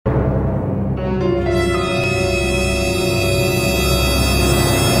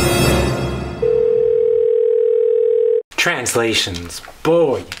Translations.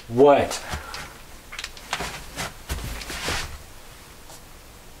 Boy, what?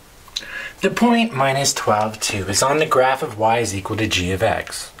 The point minus 12, 2 is on the graph of y is equal to g of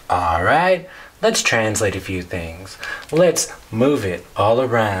x. Alright, let's translate a few things. Let's move it all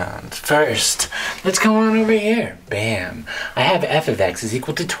around. First, let's go on over here. Bam. I have f of x is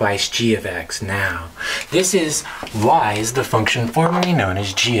equal to twice g of x. Now, this is y is the function formerly known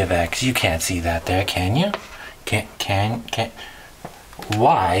as g of x. You can't see that there, can you? Can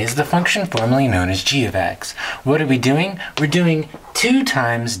y is the function formerly known as g of x. What are we doing? We're doing 2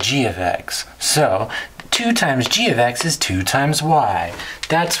 times g of x. So, 2 times g of x is 2 times y.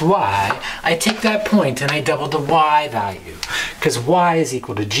 That's why I take that point and I double the y value. Because y is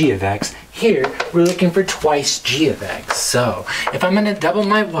equal to g of x. Here, we're looking for twice g of x. So, if I'm going to double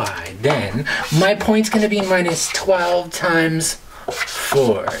my y, then my point's going to be minus 12 times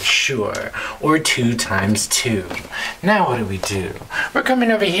 4, sure, or 2 times 2. Now what do? We're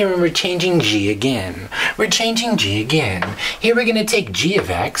coming over here and we're changing g again. Here we're going to take g of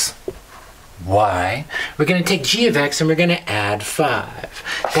x, y. We're going to take g of x and we're going to add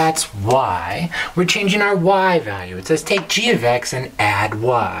 5. That's y. We're changing our y value. It says take g of x and add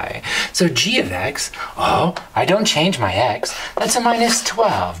y. So g of x, oh, I don't change my x. That's a minus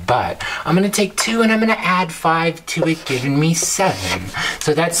 12, but I'm going to take 2 and I'm going to add 5 to it, giving me 7.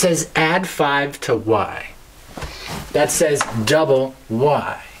 So that says add 5 to y. That says double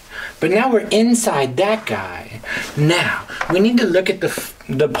y. But now we're inside that guy. Now, we need to look at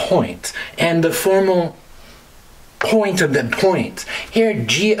the point and the formal point of the point. Here,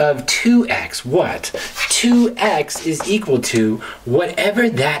 g of 2x, what? 2x is equal to whatever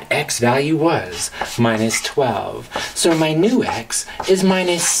that x value was, minus 12. So my new x is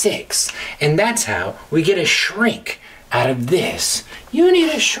minus 6. And that's how we get a shrink out of this. You need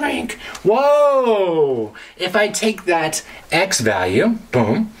a shrink. Whoa! If I take that x value,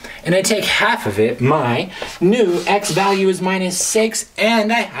 boom, and I take half of it, my new x value is minus 6,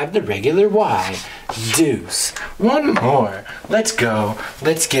 and I have the regular y. Deuce. One more. Let's go.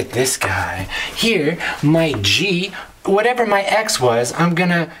 Let's get this guy. Here, my g, whatever my x was, I'm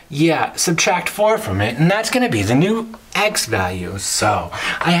gonna, subtract 4 from it, and that's gonna be the new x value. So,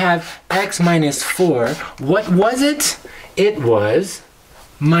 I have x minus 4. What was it? It was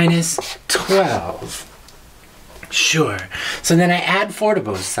minus 12. Sure. So then I add 4 to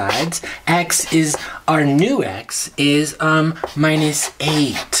both sides. Our new x is minus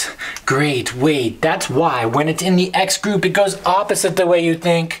 8. Great, wait, that's why when it's in the x group, it goes opposite the way you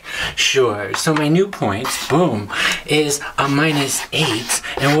think. Sure, so my new point, boom, is a minus 8.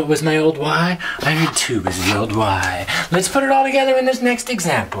 And what was my old y? I heard 2 was the old y. Let's put it all together in this next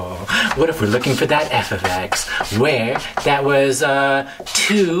example. What if we're looking for that f of x, where that was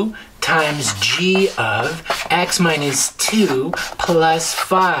 2 times g of x minus 2 plus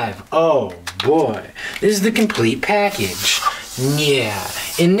 5. Oh boy, this is the complete package. Yeah,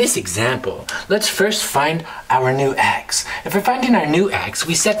 in this example, let's first find our new x. If we're finding our new x,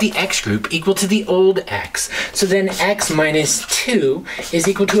 we set the x group equal to the old x. So then x minus 2 is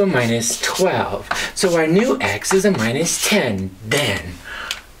equal to a minus 12. So our new x is a minus 10. Then,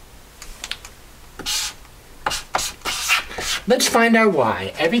 let's find our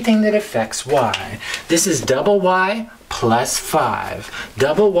y, everything that affects y. This is double y plus 5.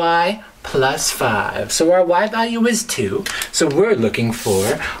 Double y plus 5. So our y value is 2. So we're looking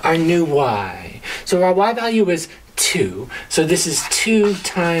for our new y. So our y value is 2. So this is 2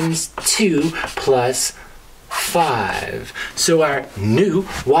 times 2 plus 5. So our new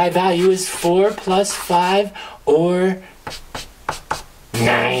y value is 4 plus 5 or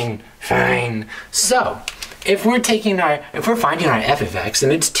 9. Fine. So, if we're finding our f of x,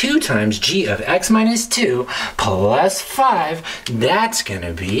 and it's 2 times g of x minus 2 plus 5, that's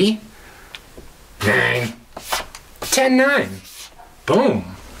gonna be 9. 10, 9.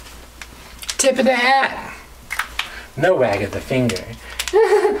 Boom. Tip of the hat. No wag of the finger.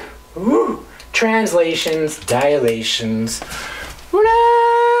 Woo. Translations, dilations.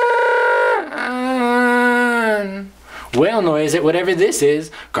 Whale noise at whatever this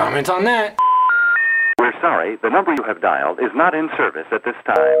is. Comment on that. We're sorry, the number you have dialed is not in service at this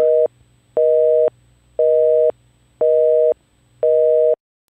time.